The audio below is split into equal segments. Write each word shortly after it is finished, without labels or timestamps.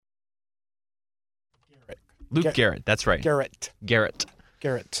Luke Garrett. That's right. Garrett.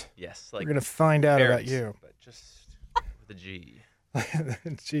 Yes. We're going to find out about you. But just with a G.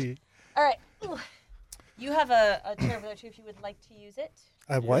 G. All right. Ooh. You have a chair over there, too, if you would like to use it.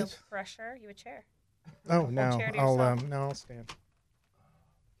 What? No pressure. You have a chair. Oh, no. Chair to I'll yourself. I'll stand.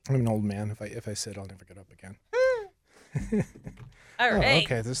 I'm an old man. If I sit, I'll never get up again. All right.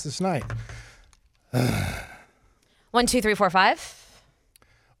 Okay, this night. 1, 2, 3, 4, 5.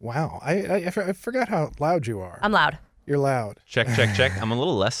 Wow. I forgot how loud you are. I'm loud. You're loud. Check. I'm a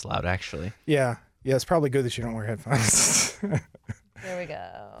little less loud, actually. Yeah. Yeah, it's probably good that you don't wear headphones. There we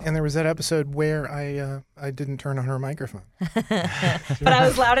go. And there was that episode where I didn't turn on her microphone. But I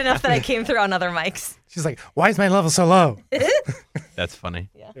was loud enough that I came through on other mics. She's like, "Why is my level so low?" That's funny.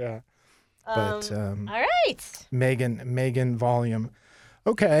 Yeah. But all right. Megan volume.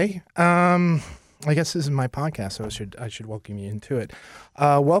 Okay. I guess this is my podcast, so I should welcome you into it.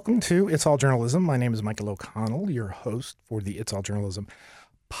 Welcome to It's All Journalism. My name is Michael O'Connell, your host for the It's All Journalism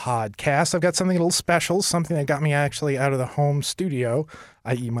podcast. I've got something a little special, something that got me actually out of the home studio,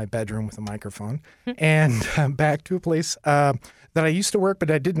 i.e. my bedroom with a microphone, and back to a place that I used to work but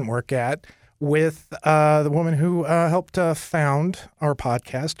I didn't work at with the woman who helped found our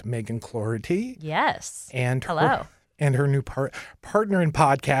podcast, Megan Cloherty. Yes. And hello. Her new partner in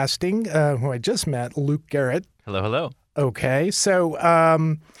podcasting, who I just met, Luke Garrett. Hello. Okay,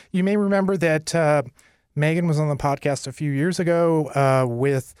 so you may remember that Megan was on the podcast a few years ago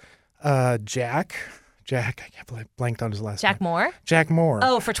with Jack. I can't blanked on his last name. Jack Moore? Moore.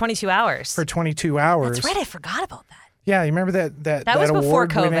 Oh, for 22 hours. For 22 hours. That's right. I forgot about that. Yeah, you remember that was before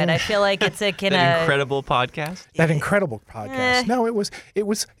COVID. award-winning- I feel like it's a kind That of incredible podcast. That incredible podcast. No, it was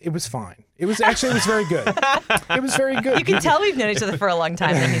fine. It was very good. It was very good. You can tell we've known each other for a long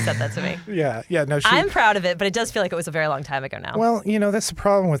time when he said that to me. Yeah. No, I'm proud of it, but it does feel like it was a very long time ago now. Well, that's the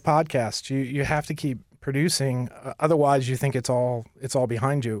problem with podcasts. You have to keep producing, otherwise you think it's all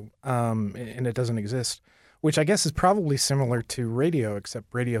behind you, and it doesn't exist. Which I guess is probably similar to radio,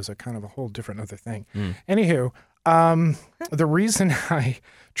 except radio's a kind of a whole different other thing. Anywho, the reason I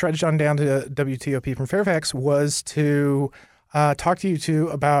trudged on down to WTOP from Fairfax was to talk to you two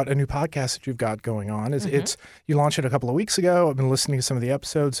about a new podcast that you've got going on. You launched it a couple of weeks ago. I've been listening to some of the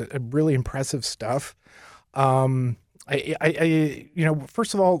episodes. Really impressive stuff. First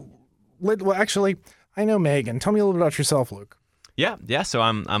of all, actually, I know Megan. Tell me a little bit about yourself, Luke. Yeah. So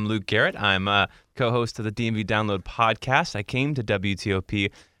I'm Luke Garrett. I'm a co-host of the DMV Download podcast. I came to WTOP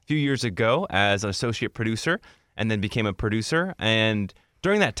a few years ago as an associate producer and then became a producer. And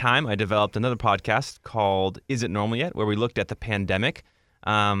during that time, I developed another podcast called Is It Normal Yet?, where we looked at the pandemic.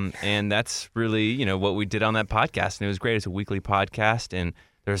 And that's really, what we did on that podcast. And it was great. It's a weekly podcast, and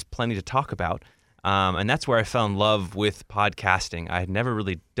there's plenty to talk about. And that's where I fell in love with podcasting. I had never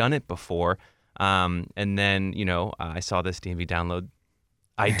really done it before. And then, I saw this DMV Download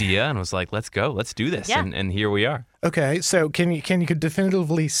idea and was like, let's go, let's do this. Yeah. And here we are. Okay, so can you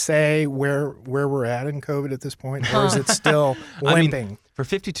definitively say where we're at in COVID at this point, or is it still limping? For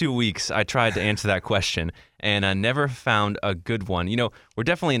 52 weeks, I tried to answer that question, and I never found a good one. We're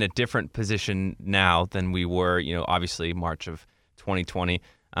definitely in a different position now than we were, obviously March of 2020.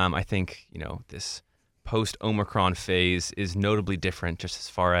 I think, this post-Omicron phase is notably different just as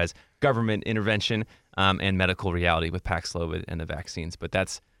far as government intervention and medical reality with Paxlovid and the vaccines. But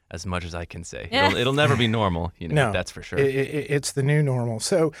that's as much as I can say. It'll never be no, that's for sure. It's the new normal.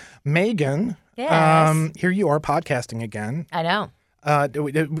 So, Megan, Yes. Here you are podcasting again. I know.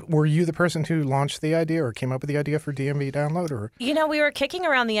 Were you the person who launched the idea or came up with the idea for DMV Download? Or We were kicking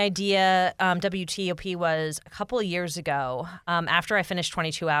around the idea. WTOP was a couple of years ago. After I finished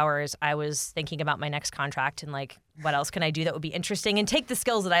 22 hours, I was thinking about my next contract and what else can I do that would be interesting and take the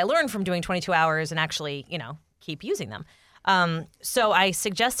skills that I learned from doing 22 hours and actually, keep using them. So I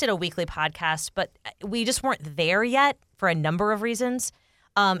suggested a weekly podcast, but we just weren't there yet for a number of reasons.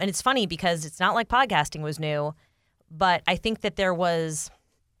 And it's funny because it's not like podcasting was new. But I think that there was,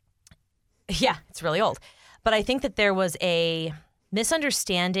 it's really old. But I think that there was a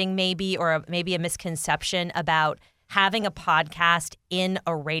misunderstanding maybe, or maybe a misconception about having a podcast in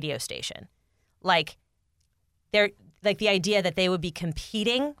a radio station. The idea that they would be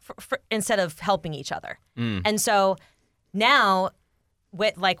competing for instead of helping each other. And so now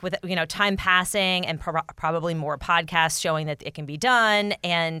with time passing and probably more podcasts showing that it can be done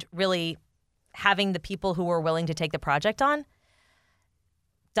and really having the people who were willing to take the project on,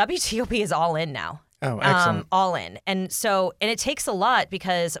 WTOP is all in now. Oh, excellent. All in. And it takes a lot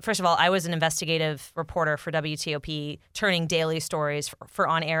because, first of all, I was an investigative reporter for WTOP, turning daily stories for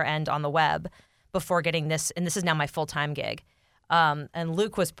on air and on the web before getting this. And this is now my full-time gig. and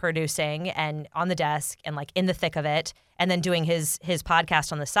Luke was producing and on the desk and like in the thick of it, and then doing his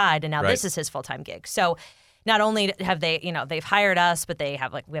podcast on the side, and now this is his full-time gig. So not only have they, they've hired us, but they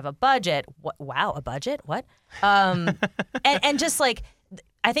have we have a budget. Wow, a budget? What? And just like,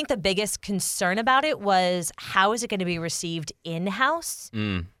 I think the biggest concern about it was how is it going to be received in-house?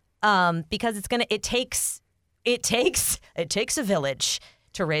 Because it takes a village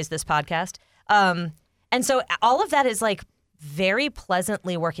to raise this podcast. And so all of that is like very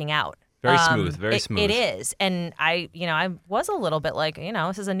pleasantly working out. Very smooth, very smooth. It is. And I was a little bit like,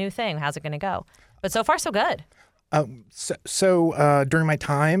 this is a new thing. How's it going to go? But so far, so good. So during my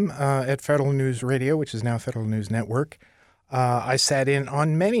time at Federal News Radio, which is now Federal News Network, I sat in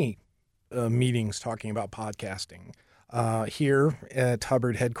on many meetings talking about podcasting here at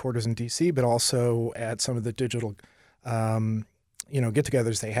Hubbard headquarters in D.C., but also at some of the digital,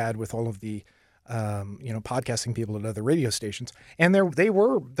 get-togethers they had with all of the podcasting people at other radio stations. And they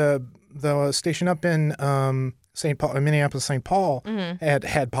were the station up in St. Paul, Minneapolis, St. Paul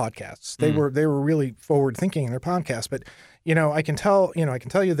had podcasts. They were really forward thinking in their podcasts. But I can tell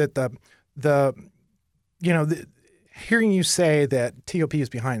you that the hearing you say that TOP is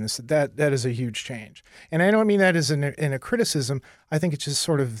behind this, that is a huge change. And I don't mean that as in a criticism. I think it's just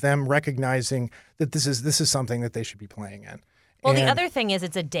sort of them recognizing that this is something that they should be playing in. Well, the other thing is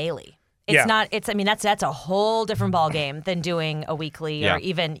it's a daily. It's not. It's. I mean, that's a whole different ballgame than doing a weekly or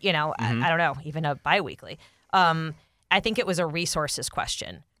even I don't know, even a biweekly. I think it was a resources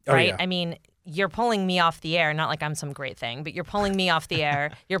question, right? Oh, yeah. I mean, you're pulling me off the air, not like I'm some great thing, but you're pulling me off the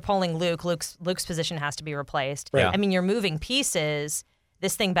air. You're pulling Luke. Luke's position has to be replaced. Right. I mean, you're moving pieces.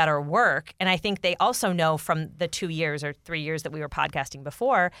 This thing better work. And I think they also know from the 2 years or 3 years that we were podcasting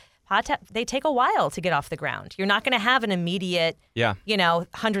before, they take a while to get off the ground. You're not going to have an immediate,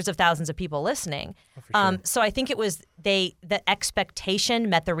 hundreds of thousands of people listening. Sure. So I think it was the expectation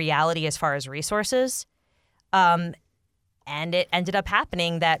met the reality as far as resources. And it ended up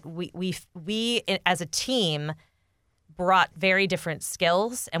happening that we as a team brought very different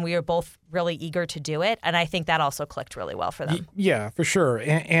skills, and we were both really eager to do it. And I think that also clicked really well for them. Yeah, for sure.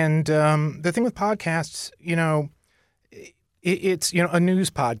 And the thing with podcasts, it's a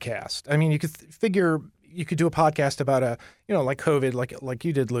news podcast. I mean, you could figure you could do a podcast about like COVID, like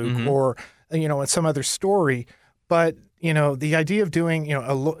you did, Luke, or some other story. But the idea of doing a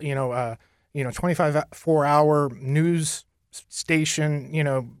 24-hour news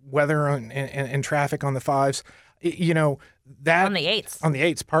station, weather and traffic on the fives, that on the eights. On the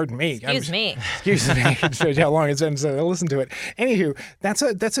eights, pardon me. Excuse me. It shows you how long it's been since I listened to it. Anywho,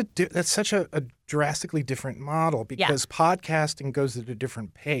 that's such a drastically different model because podcasting goes at a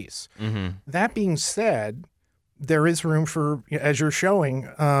different pace. That being said, there is room for, as you're showing,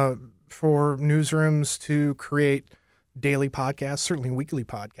 for newsrooms to create daily podcasts, certainly weekly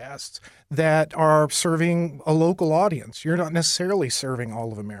podcasts, that are serving a local audience. You're not necessarily serving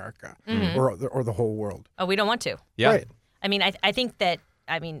all of America or the whole world. Oh, we don't want to. Yeah. Right. I mean, I think that,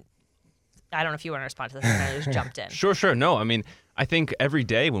 I don't know if you want to respond to this. I kind of just jumped in. Sure. No, I mean, I think every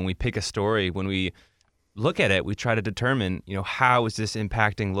day when we pick a story, when we look at it, we try to determine, how is this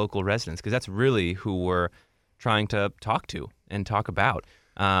impacting local residents? Because that's really who we're trying to talk to and talk about.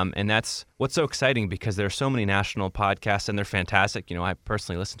 And that's what's so exciting because there are so many national podcasts and they're fantastic. I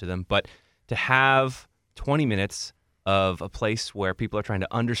personally listen to them. But to have 20 minutes of a place where people are trying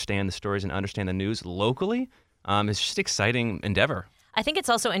to understand the stories and understand the news locally is just an exciting endeavor. I think it's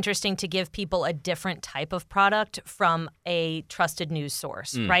also interesting to give people a different type of product from a trusted news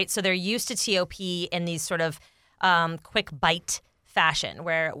source, right? So they're used to TOP in these sort of quick bite fashion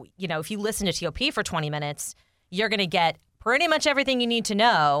where, if you listen to TOP for 20 minutes, you're going to get pretty much everything you need to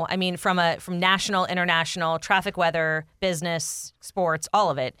know. I mean, from national, international, traffic, weather, business, sports,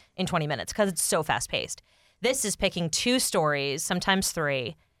 all of it in 20 minutes because it's so fast-paced. This is picking 2 stories, sometimes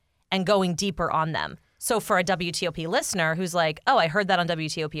 3, and going deeper on them. So for a WTOP listener who's like, oh, I heard that on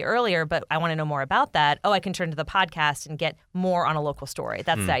WTOP earlier, but I want to know more about that. Oh, I can turn to the podcast and get more on a local story.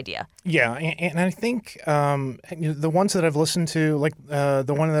 That's the idea. Yeah, and I think the ones that I've listened to, like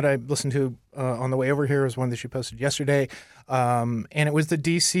the one that I listened to on the way over here was one that you posted yesterday, and it was the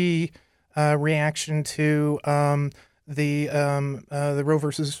DC reaction to the Roe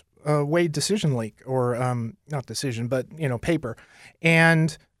versus Wade decision leak, or not decision, but paper,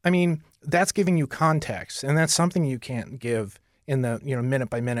 and I mean, that's giving you context, and that's something you can't give in the minute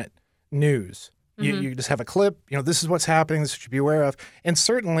by minute news. You just have a clip. This is what's happening. This is what you should be aware of. And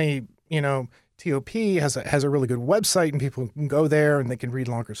certainly, TOP has a really good website, and people can go there and they can read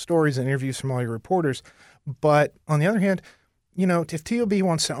longer stories and interviews from all your reporters. But on the other hand, if TOP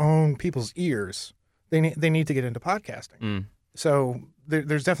wants to own people's ears, they need to get into podcasting. So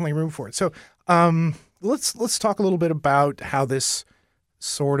there's definitely room for it. So let's talk a little bit about how this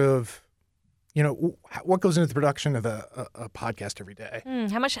sort of, what goes into the production of a podcast every day.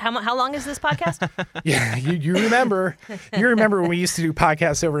 How long is this podcast? Yeah, you remember when we used to do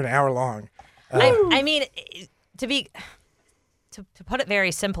podcasts over an hour long. I mean, to put it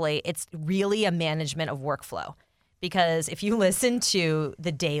very simply, it's really a management of workflow. Because if you listen to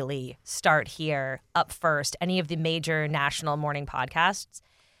The Daily, Start Here, Up First, any of the major national morning podcasts,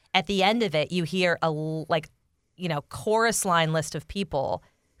 at the end of it, you hear a chorus line list of people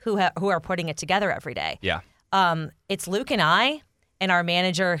who are putting it together every day. Yeah. It's Luke and I and our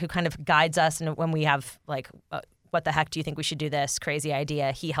manager who kind of guides us. And when we have what the heck do you think we should do this crazy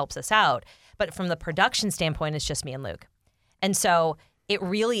idea, he helps us out. But from the production standpoint, it's just me and Luke. And so it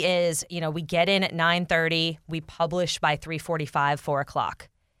really is, we get in at 9:30, we publish by 3:45, 4 o'clock.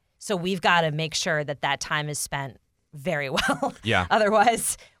 So we've got to make sure that time is spent very well. Yeah.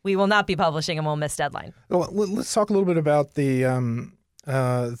 Otherwise, we will not be publishing and we'll miss deadline. Well, let's talk a little bit about the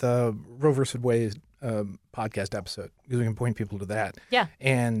Roe versus Wade podcast episode, because we can point people to that. Yeah.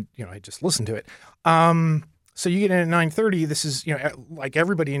 And, I just listened to it. So you get in at 9:30. This is, like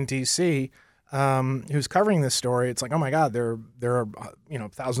everybody in D.C., who's covering this story, it's like, oh my God, there are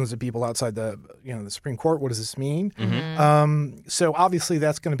thousands of people outside the Supreme Court. What does this mean? Mm-hmm. So obviously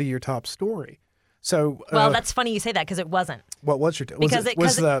that's going to be your top story. So well, that's funny you say that because it wasn't. What was your because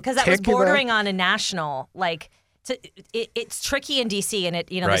that was bordering on a national it's tricky in DC, and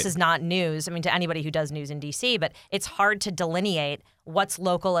Right. This is not news. I mean, to anybody who does news in DC, but it's hard to delineate what's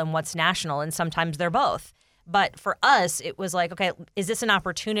local and what's national, and sometimes they're both. But for us, it was like, okay, is this an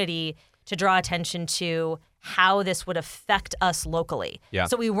opportunity to draw attention to how this would affect us locally? Yeah.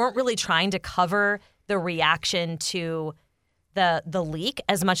 So we weren't really trying to cover the reaction to the leak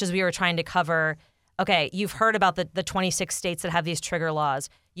as much as we were trying to cover, okay, you've heard about the 26 states that have these trigger laws.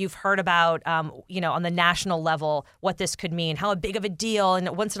 You've heard about, on the national level, what this could mean, how big of a deal,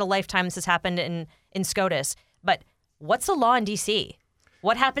 and once in a lifetime this has happened in SCOTUS. But what's the law in D.C.?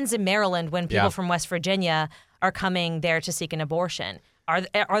 What happens in Maryland when people from West Virginia are coming there to seek an abortion? Are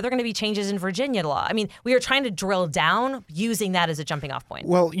there going to be changes in Virginia law? I mean, we are trying to drill down using that as a jumping off point.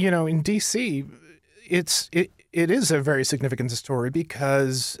 Well, in D.C., it is a very significant story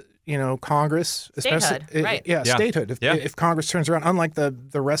because, Congress, Statehood, especially, right. Statehood. If Congress turns around, unlike the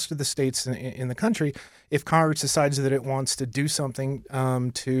rest of the states in the country, if Congress decides that it wants to do something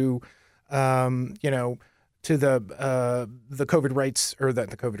to the COVID rights, or the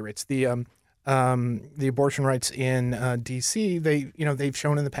COVID rights, the abortion rights in D.C., they've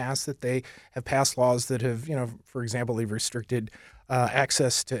shown in the past that they have passed laws that have, for example, they've restricted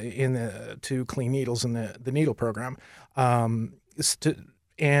access to clean needles in the needle program.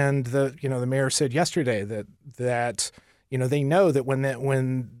 And the mayor said yesterday that they know that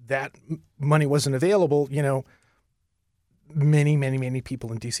when that money wasn't available, many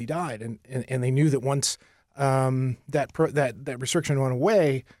people in D.C. died, and they knew that once that restriction went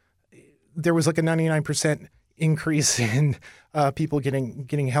away, there was like a 99% increase in people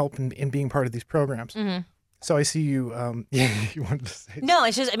getting help and being part of these programs. Mm-hmm. So I see you. You wanted to say no.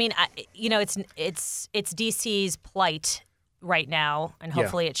 It's just, I mean, it's DC's plight right now, and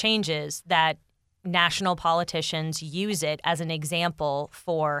hopefully it changes, that national politicians use it as an example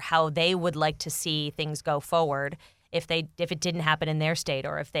for how they would like to see things go forward if it didn't happen in their state,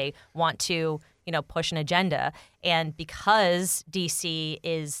 or if they want to push an agenda. And because DC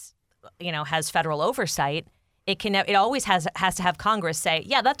is has federal oversight, it always has to have Congress say,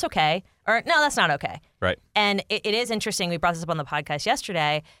 yeah, that's okay, or no, that's not okay. Right. And it is interesting. We brought this up on the podcast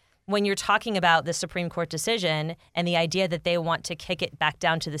yesterday. When you're talking about the Supreme Court decision and the idea that they want to kick it back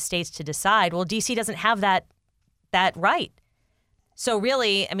down to the states to decide, well, D.C. doesn't have that right. So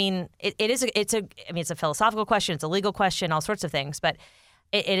really, I mean, it's a philosophical question, it's a legal question, all sorts of things. But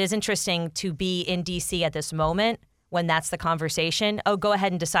it is interesting to be in D.C. at this moment when that's the conversation. Oh, go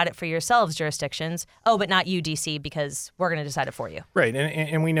ahead and decide it for yourselves, jurisdictions. Oh, but not you, D.C., because we're going to decide it for you. Right,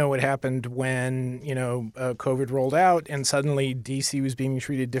 and we know what happened when COVID rolled out, and suddenly D.C. was being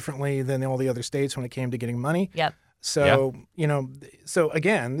treated differently than all the other states when it came to getting money. Yep. So so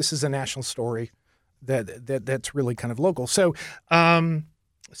again, this is a national story that's really kind of local. So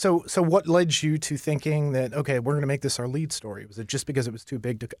so what led you to thinking that, okay, we're going to make this our lead story? Was it just because it was too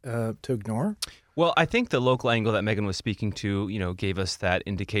big to ignore? Well, I think the local angle that Megan was speaking to, gave us that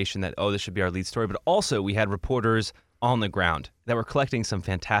indication that, this should be our lead story. But also we had reporters on the ground that were collecting some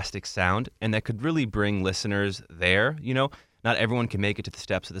fantastic sound and that could really bring listeners there. Not everyone can make it to the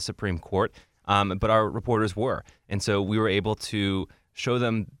steps of the Supreme Court, but our reporters were. And so we were able to show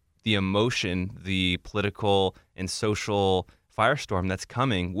them the emotion, the political and social firestorm that's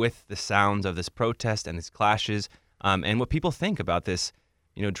coming with the sounds of this protest and these clashes, and what people think about this,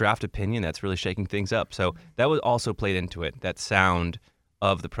 draft opinion that's really shaking things up. So that was also played into it, that sound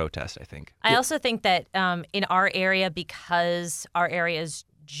of the protest, I think. I also think that in our area, because our area is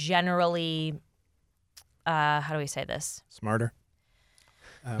generally, how do we say this? Smarter.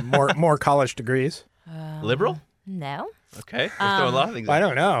 More college degrees. Liberal? No. Okay. We're throwing a lot of things I out.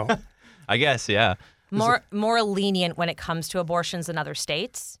 don't know. I guess, yeah. More lenient when it comes to abortions in other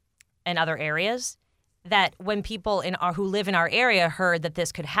states and other areas. That when people who live in our area heard that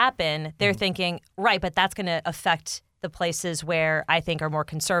this could happen, they're thinking, right, but that's going to affect the places where I think are more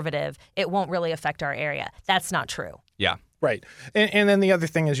conservative. It won't really affect our area. That's not true. Yeah. Right. And then the other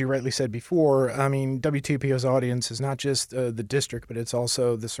thing, as you rightly said before, I mean, WTOP's audience is not just the district, but it's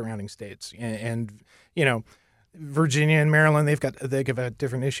also the surrounding states. And Virginia and Maryland, they've got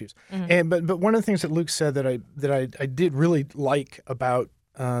different issues. And but one of the things that Luke said that I did really like about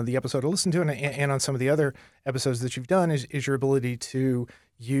the episode to listen to and on some of the other episodes that you've done is your ability to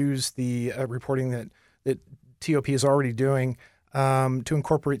use the reporting that TOP is already doing to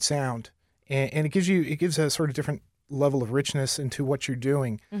incorporate sound. And it gives a sort of different level of richness into what you're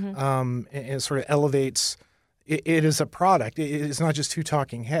doing, and it sort of elevates. It is a product. It's not just two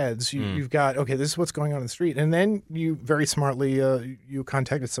talking heads. You've got, okay, this is what's going on in the street, and then you very smartly you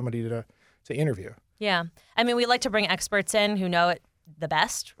contacted somebody to interview. Yeah, I mean, we like to bring experts in who know it the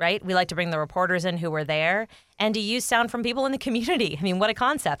best, right? We like to bring the reporters in who were there and to use sound from people in the community. I mean, what a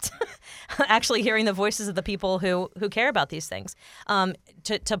concept! Actually, hearing the voices of the people who care about these things.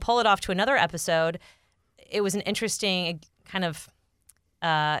 To pull it off to another episode. It was an interesting kind of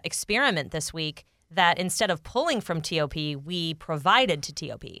experiment this week that instead of pulling from TOP, we provided to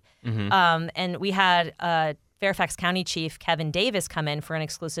TOP. And we had Fairfax County Chief Kevin Davis come in for an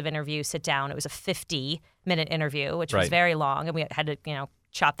exclusive interview, sit down. It was a 50-minute interview, which was very long, and we had to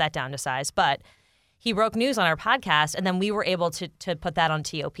chop that down to size. But he broke news on our podcast, and then we were able to put that on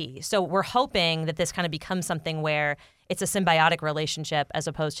TOP. So we're hoping that this kind of becomes something where it's a symbiotic relationship as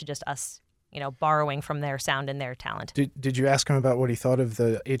opposed to just us borrowing from their sound and their talent. Did you ask him about what he thought of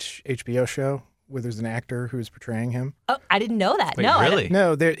the HBO show where there's an actor who's portraying him? Oh, I didn't know that. Wait, no, really?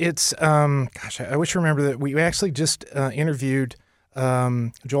 No, it's I wish I remember that we actually just interviewed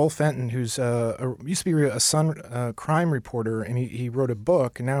Joel Fenton, who's used to be a Sun crime reporter, and he wrote a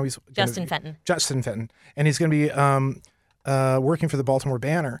book, and now he's Justin Fenton, and he's going to be working for the Baltimore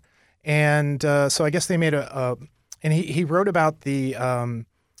Banner, and so I guess they made and he wrote about the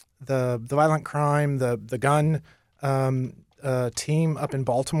violent crime, the gun team up in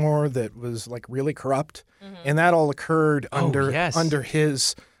Baltimore that was like really corrupt, and that all occurred under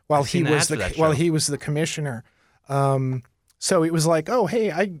his while he was the commissioner. So it was like, oh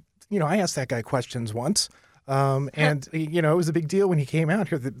hey, I asked that guy questions once, and it was a big deal when he came out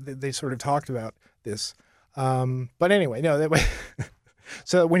here. They sort of talked about this, but anyway, no. That way,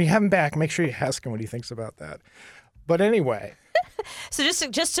 so when you have him back, make sure you ask him what he thinks about that. But anyway. So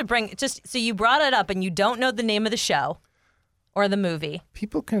so you brought it up and you don't know the name of the show or the movie.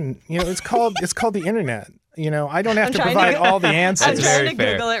 People can, it's called the internet. I don't have to provide all the answers. I'm trying to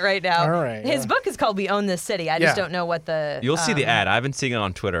Google it right now. All right. His book is called We Own This City. I just don't know what the... You'll see the ad. I've been seeing it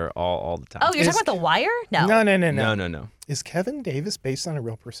on Twitter all the time. Oh, you're talking about The Wire? No. No. Is Kevin Davis based on a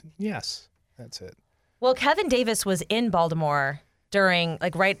real person? Yes. That's it. Well, Kevin Davis was in Baltimore during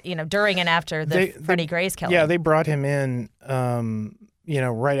and after the Freddie Gray's killing. Yeah, they brought him in,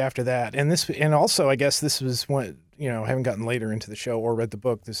 right after that. And also, I guess this was when, I haven't gotten later into the show or read the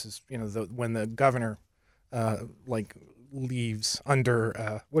book. This is, when the governor, leaves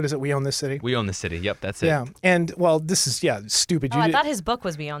under, what is it? We Own This City? We Own This City. Yep, that's it. Yeah. And, well, this is, stupid. Oh, I thought his book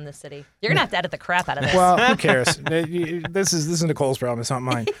was We Own This City. You're going to have to edit the crap out of this. Well, who cares? This is Nicole's problem. It's not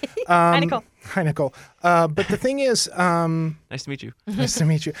mine. Hi, Nicole. Hi, Nicole. But the thing is... nice to meet you. Nice to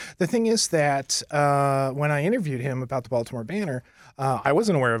meet you. The thing is that when I interviewed him about the Baltimore Banner, I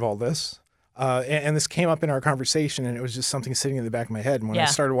wasn't aware of all this. And this came up in our conversation, and it was just something sitting in the back of my head. And when I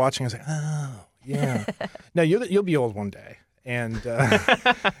started watching, I was like, oh, yeah. No, you'll be old one day. And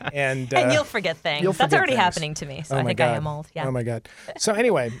and you'll forget things. That's already happening to me, so I think I am old. Yeah. Oh, my God. So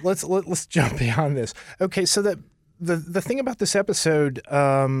anyway, let's jump beyond this. Okay, so the thing about this episode,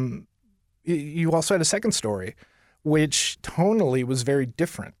 you also had a second story, which tonally was very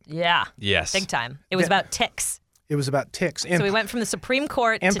different. Yeah. Yes. Big time. It was about ticks. It was about ticks. And, so we went from the Supreme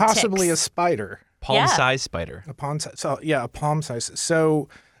Court and to possibly ticks. a spider. Palm-sized spider. A palm size. So yeah, a palm size. So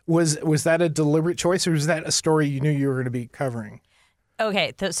was that a deliberate choice, or was that a story you knew you were going to be covering?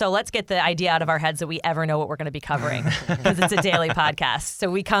 Okay, so let's get the idea out of our heads that we ever know what we're going to be covering, because it's a daily podcast. So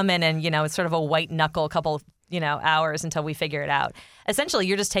we come in and it's sort of a white knuckle couple hours until we figure it out. Essentially,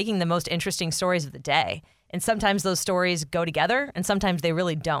 you're just taking the most interesting stories of the day. And sometimes those stories go together and sometimes they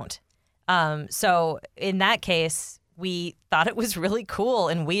really don't. So in that case, we thought it was really cool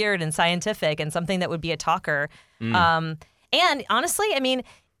and weird and scientific and something that would be a talker. And honestly, I mean,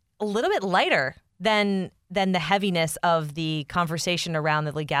 a little bit lighter than the heaviness of the conversation around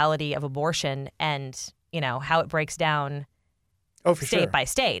the legality of abortion and, how it breaks down state by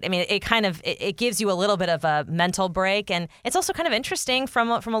state. I mean, it gives you a little bit of a mental break, and it's also kind of interesting from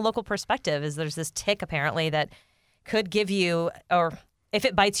a local perspective. Is there's this tick apparently that could give you, or if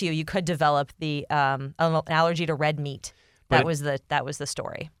it bites you, you could develop the an allergy to red meat. That was the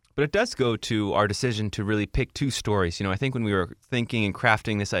story. But it does go to our decision to really pick two stories. I think when we were thinking and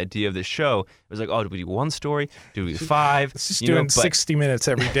crafting this idea of this show, it was like, do we do one story? Do we do five? It's just doing 60 minutes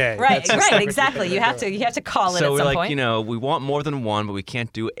every day. Right, exactly. You have to call it at some point. So we're we want more than one, but we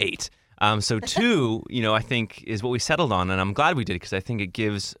can't do 8. So 2, I think is what we settled on, and I'm glad we did because I think it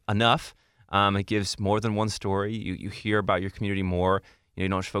gives enough. It gives more than one story. You hear about your community more. You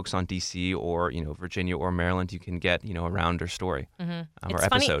don't just focus on D.C. or Virginia or Maryland. You can get a rounder story or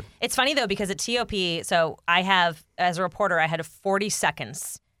episode. It's funny though because at TOP, so I have as a reporter, I had 40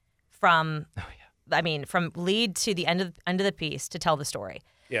 seconds from from lead to the end of the piece to tell the story.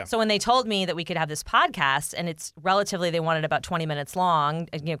 Yeah. So when they told me that we could have this podcast and it's relatively, they wanted about 20 minutes long,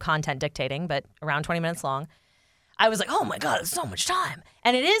 content dictating, but around 20 minutes long. I was like, oh my God, it's so much time.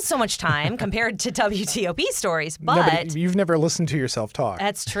 And it is so much time compared to WTOP stories. But you've never listened to yourself talk.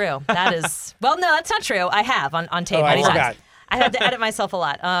 That's true. That is, well, no, that's not true. I have on tape many times. I had to edit myself a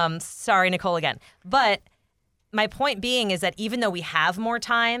lot. Sorry, Nicole, again. But my point being is that even though we have more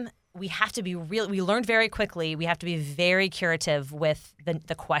time, we have to be real. We learned very quickly. We have to be very curative with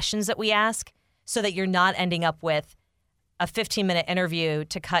the questions that we ask so that you're not ending up with a 15-minute interview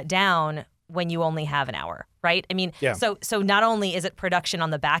to cut down when you only have an hour, right? I mean, so not only is it production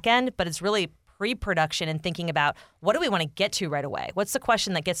on the back end, but it's really pre-production and thinking about what do we want to get to right away? What's the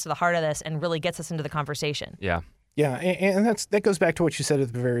question that gets to the heart of this and really gets us into the conversation? Yeah, and that goes back to what you said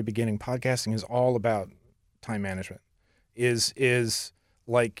at the very beginning. Podcasting is all about time management. Is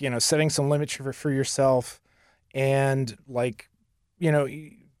like, setting some limits for yourself, and like,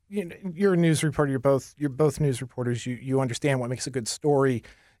 you're a news reporter. You're both news reporters. You understand what makes a good story.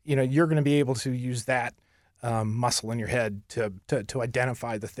 You're going to be able to use that muscle in your head to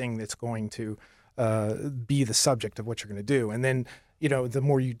identify the thing that's going to be the subject of what you're going to do. And then, the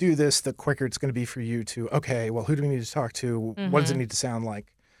more you do this, the quicker it's going to be for you to, okay, well, who do we need to talk to? Mm-hmm. What does it need to sound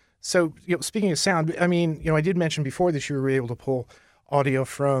like? So, speaking of sound, I mean, I did mention before that you were able to pull audio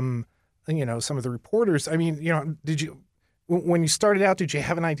from, some of the reporters. I mean, did you, when you started out, did you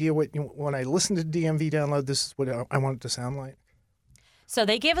have an idea when I listened to DMV download, this is what I want it to sound like? So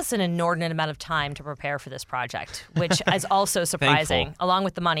they gave us an inordinate amount of time to prepare for this project, which is also surprising. Thankful. Along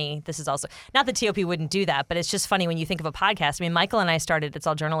with the money, this is also, not that TOP wouldn't do that, but it's just funny when you think of a podcast. I mean, Michael and I started It's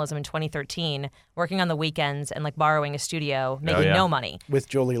All Journalism in 2013, working on the weekends and borrowing a studio, making no money. With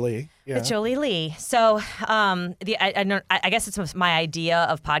Jolie Lee. Yeah. With Jolie Lee. So I guess it's my idea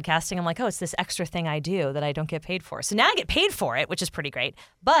of podcasting. I'm like, it's this extra thing I do that I don't get paid for. So now I get paid for it, which is pretty great.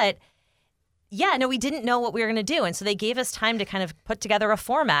 But yeah, no, we didn't know what we were going to do. And so they gave us time to kind of put together a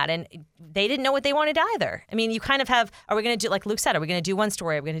format, and they didn't know what they wanted either. I mean, you kind of have, are we going to do, like Luke said, are we going to do one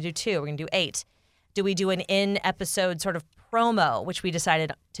story? Are we going to do 2? Are we going to do 8? Do we do an in-episode sort of promo, which we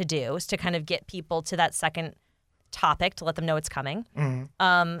decided to do, is to kind of get people to that second topic to let them know it's coming?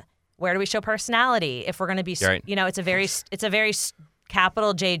 Mm-hmm. Where do we show personality? If we're going to be, right. It's a very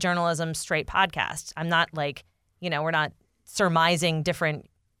capital J journalism straight podcast. I'm not we're not surmising different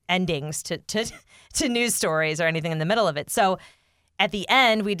endings to news stories or anything in the middle of it. So at the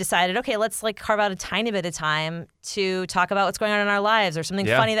end, we decided, okay, let's carve out a tiny bit of time to talk about what's going on in our lives, or something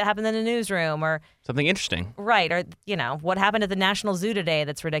funny that happened in the newsroom, or something interesting. Right. Or, what happened at the National Zoo today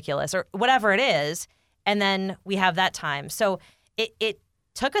that's ridiculous, or whatever it is. And then we have that time. So it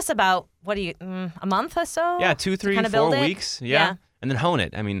took us about, a month or so? Yeah, 2, 3, 4 weeks. Yeah. And then hone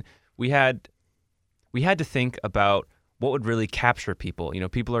it. I mean, we had to think about what would really capture people.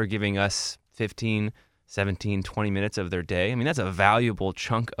 People are giving us 15, 17, 20 minutes of their day. I mean, that's a valuable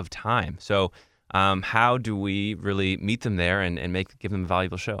chunk of time. So how do we really meet them there and give them a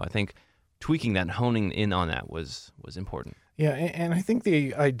valuable show? I think tweaking that and honing in on that was important. Yeah, and I think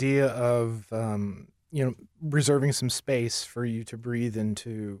the idea of, reserving some space for you to breathe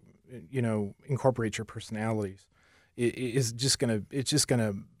into, incorporate your personalities is just going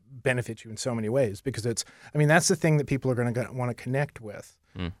to benefit you in so many ways, because that's the thing that people are going to want to connect with.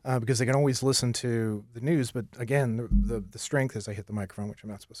 because they can always listen to the news. But again, the strength, as I hit the microphone, which I'm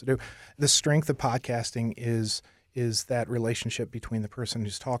not supposed to do, the strength of podcasting is that relationship between the person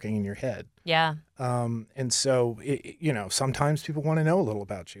who's talking in your head. Yeah. And so, sometimes people want to know a little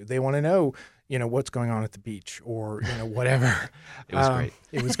about you. They want to know, what's going on at the beach or, whatever. It was great.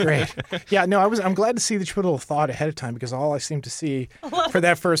 It was great. Yeah, no, I'm glad to see that you put a little thought ahead of time, because all I seemed to see for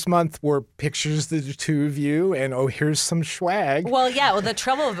that first month were pictures of the two of you and, here's some swag. Well, yeah. Well, the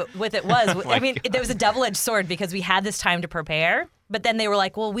trouble with it was, there was a double-edged sword, because we had this time to prepare. But then they were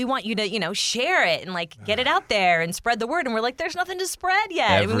like, well, we want you to, share it and get it out there and spread the word. And we're like, there's nothing to spread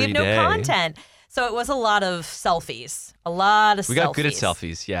yet. We have no content. So it was a lot of selfies, We got good at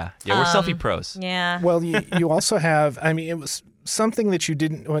selfies. Yeah. Yeah. We're selfie pros. Yeah. Well, you also have, it was something that you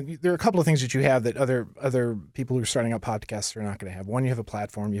didn't, there are a couple of things that you have that other people who are starting out podcasts are not going to have. One, you have a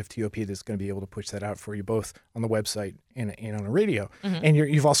platform, you have TOP that's going to be able to push that out for you both on the website and on a radio. And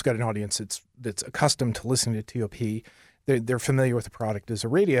you've also got an audience that's accustomed to listening to TOP. They're familiar with the product as a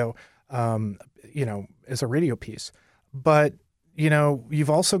radio, as a radio piece. But, you've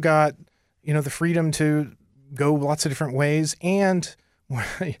also got, the freedom to go lots of different ways. And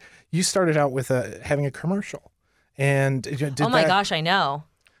you started out with having a commercial. And oh my gosh, I know.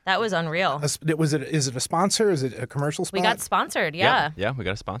 That was unreal. Is it a sponsor? Is it a commercial spot? We got sponsored, yeah. Yeah, we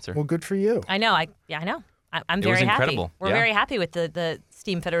got a sponsor. Well, good for you. I know. I know. I'm very happy. Incredible. We're very happy with the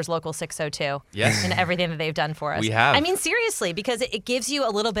Steam Fitters Local 602. Yes. And everything that they've done for us. We have. Seriously, because it gives you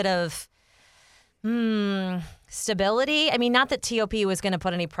a little bit of stability. Not that TOP was going to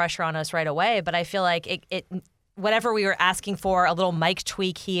put any pressure on us right away, but I feel like it whatever we were asking for, a little mic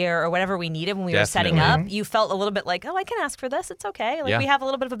tweak here or whatever we needed when we were setting up, you felt a little bit like, I can ask for this. It's okay. We have a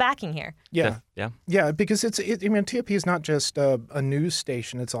little bit of a backing here. Yeah. Yeah. Yeah, because TOP is not just a news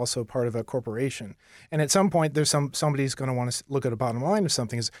station. It's also part of a corporation. And at some point, there's somebody's going to want to look at a bottom line of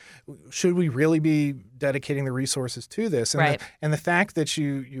something. Is should we really be dedicating the resources to this? And right. The fact that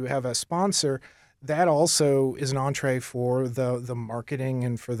you have a sponsor, that also is an entree for the marketing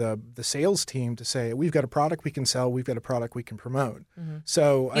and for the sales team to say, we've got a product we can sell, we've got a product we can promote. Mm-hmm.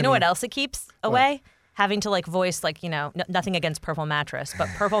 So you know what else it keeps away? What? Having to voice nothing against Purple Mattress, but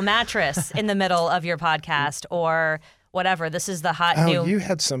Purple Mattress in the middle of your podcast or whatever. This is the hot new. You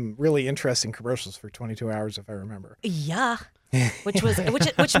had some really interesting commercials for 22 hours, if I remember. Yeah. which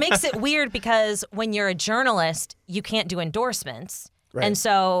makes it weird, because when you're a journalist, you can't do endorsements. Right.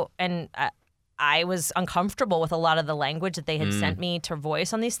 And I was uncomfortable with a lot of the language that they had sent me to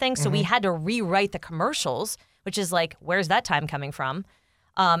voice on these things. So we had to rewrite the commercials, which is where's that time coming from?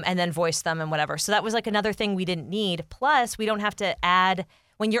 And then voice them and whatever. So that was another thing we didn't need. Plus, we don't have to add,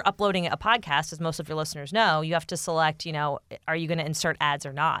 when you're uploading a podcast, as most of your listeners know, you have to select, are you going to insert ads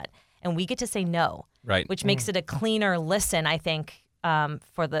or not? And we get to say no, right? Which makes it a cleaner listen, I think,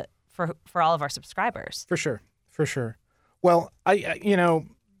 for all of our subscribers. For sure. Well,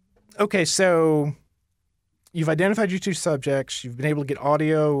 okay, so you've identified your two subjects. You've been able to get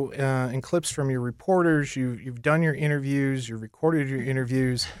audio and clips from your reporters. You've done your interviews. You've recorded your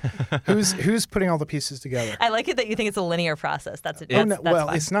interviews. Who's putting all the pieces together? I like it that you think it's a linear process. That's fun.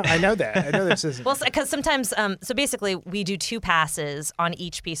 It's not. I know that. I know this isn't. Well, because sometimes, so basically, we do 2 passes on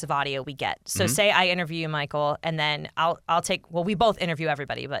each piece of audio we get. So say I interview you, Michael, and then I'll take. Well, we both interview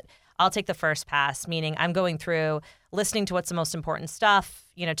everybody, but I'll take the first pass, meaning I'm going through, listening to what's the most important stuff,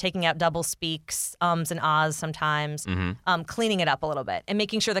 taking out double speaks, ums and ahs sometimes, cleaning it up a little bit and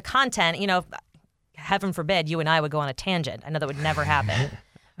making sure the content, heaven forbid you and I would go on a tangent. I know that would never happen.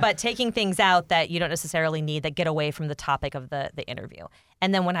 But taking things out that you don't necessarily need that get away from the topic of the interview.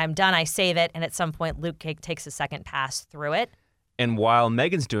 And then when I'm done, I save it. And at some point, Luke takes a second pass through it. And while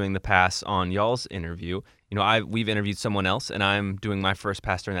Megan's doing the pass on y'all's interview, we've interviewed someone else, and I'm doing my first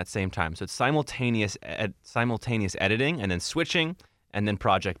pass during that same time. So it's simultaneous editing, and then switching, and then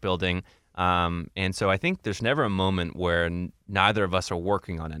project building. And so I think there's never a moment where neither of us are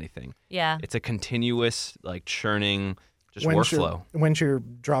working on anything. Yeah, it's a continuous churning workflow. When's your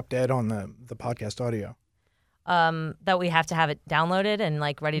drop dead on the podcast audio? That we have to have it downloaded and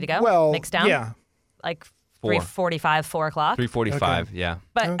ready to go. Well, mixed down. Yeah, 3:45, 4 o'clock. 3:45, okay. Yeah.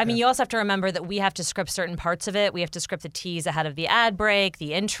 But you also have to remember that we have to script certain parts of it. We have to script the tease ahead of the ad break,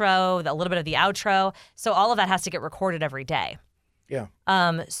 the intro, a little bit of the outro. So all of that has to get recorded every day. Yeah.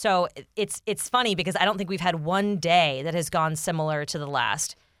 So it's funny because I don't think we've had one day that has gone similar to the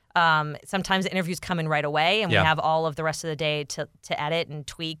last. Sometimes the interviews come in right away, and we have all of the rest of the day to edit and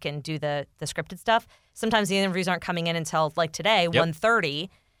tweak and do the scripted stuff. Sometimes the interviews aren't coming in until today, 1:30.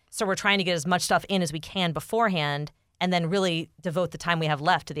 So we're trying to get as much stuff in as we can beforehand and then really devote the time we have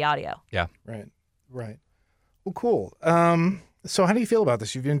left to the audio. Yeah. Right. Well, cool. So how do you feel about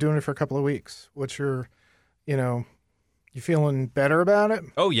this? You've been doing it for a couple of weeks. What's your, you feeling better about it?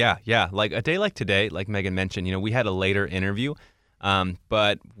 Oh, yeah. Like a day like today, like Megan mentioned, we had a later interview,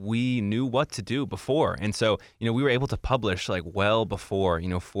 but we knew what to do before. And so, we were able to publish like well before,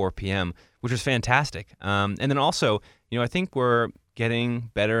 4 p.m., which was fantastic. And then also, I think we're getting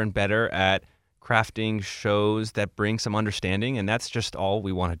better and better at crafting shows that bring some understanding, and that's just all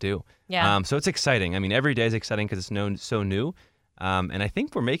we want to do. Yeah. So it's exciting. I mean, every day is exciting because it's so new. And I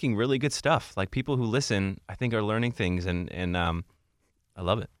think we're making really good stuff. Like people who listen, I think are learning things, and I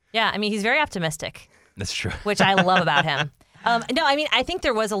love it. Yeah, I mean, he's very optimistic. That's true. Which I love about him. No, I mean, I think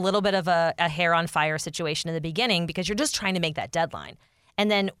there was a little bit of a hair on fire situation in the beginning because you're just trying to make that deadline. And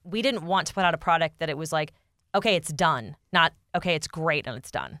then we didn't want to put out a product that it was like, okay, it's done, not, okay, it's great and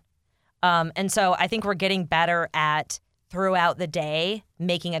it's done. And so I think we're getting better at throughout the day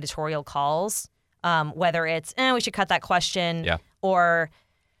making editorial calls, whether it's, we should cut that question, or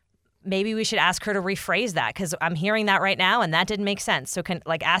maybe we should ask her to rephrase that because I'm hearing that right now and that didn't make sense. So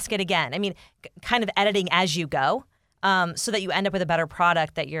ask it again. I mean, kind of editing as you go, so that you end up with a better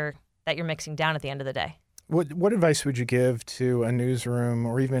product that you're mixing down at the end of the day. What advice would you give to a newsroom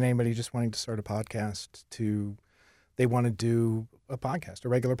or even anybody just wanting to start a podcast they want to do a podcast, a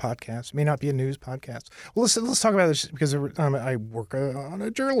regular podcast? It may not be a news podcast. Well, let's talk about this because I work on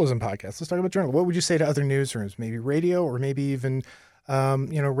a journalism podcast. Let's talk about journalism. What would you say to other newsrooms, maybe radio or maybe even,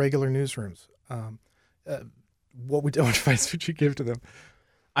 regular newsrooms? What advice would you give to them?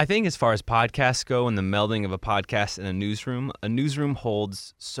 I think as far as podcasts go and the melding of a podcast and a newsroom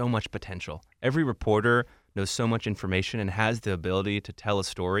holds so much potential. Every reporter knows so much information and has the ability to tell a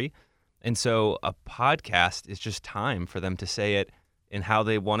story. And so a podcast is just time for them to say it in how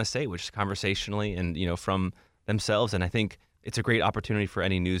they want to say it, which is conversationally and, from themselves. And I think it's a great opportunity for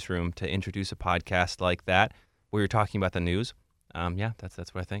any newsroom to introduce a podcast like that where you're talking about the news. That's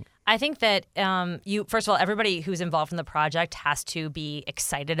what I think. I think that first of all, everybody who's involved in the project has to be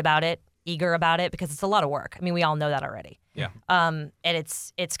excited about it, eager about it, because it's a lot of work. I mean, we all know that already. Yeah. And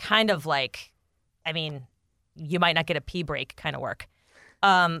it's kind of like, I mean, you might not get a pee break kind of work.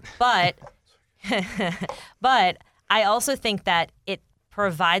 But I also think that it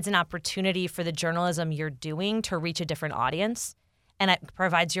provides an opportunity for the journalism you're doing to reach a different audience. And it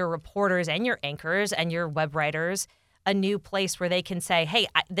provides your reporters and your anchors and your web writers a new place where they can say, hey,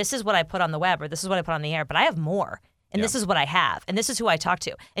 this is what I put on the web or this is what I put on the air, but I have more. And this is what I have. And this is who I talk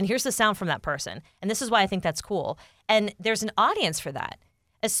to. And here's the sound from that person. And this is why I think that's cool. And there's an audience for that,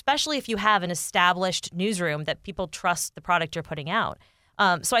 especially if you have an established newsroom that people trust the product you're putting out.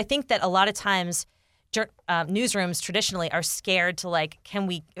 So I think that a lot of times newsrooms traditionally are scared to like, can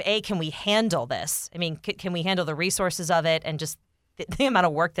we handle this? I mean, can we handle the resources of it and just the amount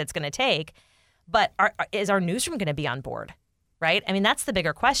of work that's going to take? But is our newsroom going to be on board, right? I mean, that's the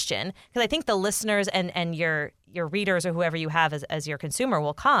bigger question because I think the listeners and your readers or whoever you have as your consumer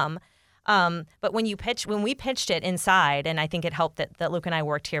will come. But when we pitched it inside, and I think it helped that Luke and I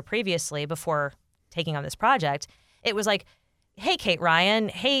worked here previously before taking on this project, it was like, hey, Kate Ryan,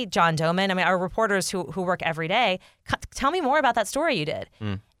 hey, John Doman. I mean, our reporters who work every day, tell me more about that story you did.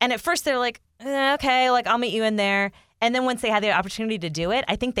 And at first they're like, okay, like I'll meet you in there. And then once they have the opportunity to do it,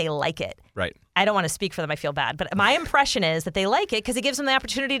 I think they like it. Right. I don't want to speak for them. I feel bad. But my impression is that they like it because it gives them the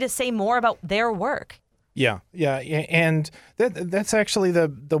opportunity to say more about their work. Yeah. And that's actually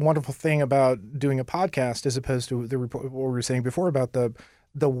the wonderful thing about doing a podcast as opposed to what we were saying before about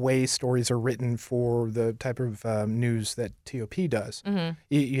the way stories are written for the type of news that TOP does. Mm-hmm.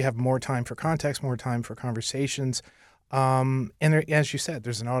 You have more time for context, more time for conversations. And as you said,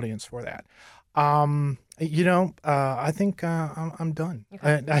 there's an audience for that. I think I'm done.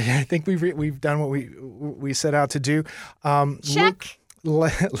 Okay. I think we've done what we set out to do. Check.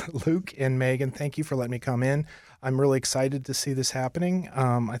 Luke and Megan, thank you for letting me come in. I'm really excited to see this happening.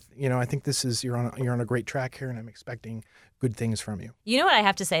 I think this is you're on a great track here, and I'm expecting good things from you. You know what I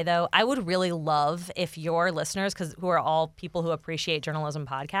have to say though? I would really love if your listeners, who are all people who appreciate journalism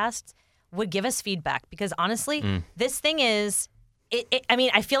podcasts, would give us feedback because honestly, this thing is. I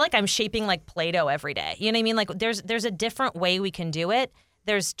mean, I feel like I'm shaping like Play-Doh every day. You know what I mean? Like there's a different way we can do it.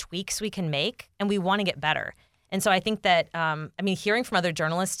 There's tweaks we can make, and we want to get better. And so I think that, hearing from other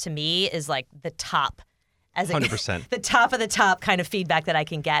journalists to me is like the top. as 100%. the top of the top kind of feedback that I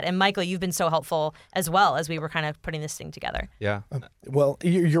can get. And Michael, you've been so helpful as well as we were kind of putting this thing together. Yeah. Well,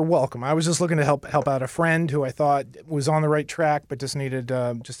 you're welcome. I was just looking to help out a friend who I thought was on the right track, but just needed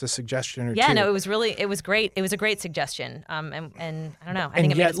just a suggestion or two. Yeah, no, it was great. It was a great suggestion. And I don't know. I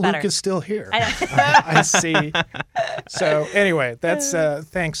think it made yet us better. Luke is still here. I see. So anyway, that's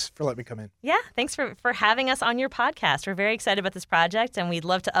thanks for letting me come in. Yeah, thanks for having us on your podcast. We're very excited about this project, and we'd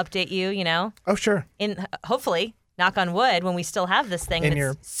love to update you, Oh, sure. in hopefully, knock on wood, when we still have this thing In that's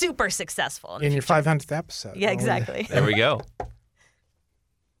your- super successful. In your 500th episode. Yeah, exactly. There we go.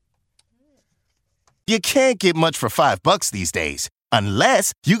 You can't get much for $5 these days.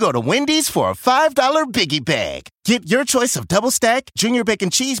 Unless you go to Wendy's for a $5 Biggie Bag. Get your choice of double stack, junior bacon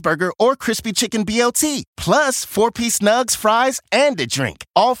cheeseburger, or crispy chicken BLT. Plus 4-piece nugs, fries, and a drink.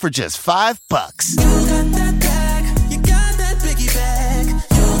 All for just $5. You got that bag, you got that Biggie Bag.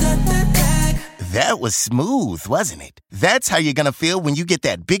 You got that bag. That was smooth, wasn't it? That's how you're gonna feel when you get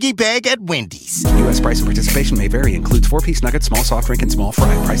that Biggie Bag at Wendy's. U.S. price and participation may vary. Includes 4-piece nuggets, small soft drink, and small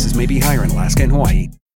fry. Prices may be higher in Alaska and Hawaii.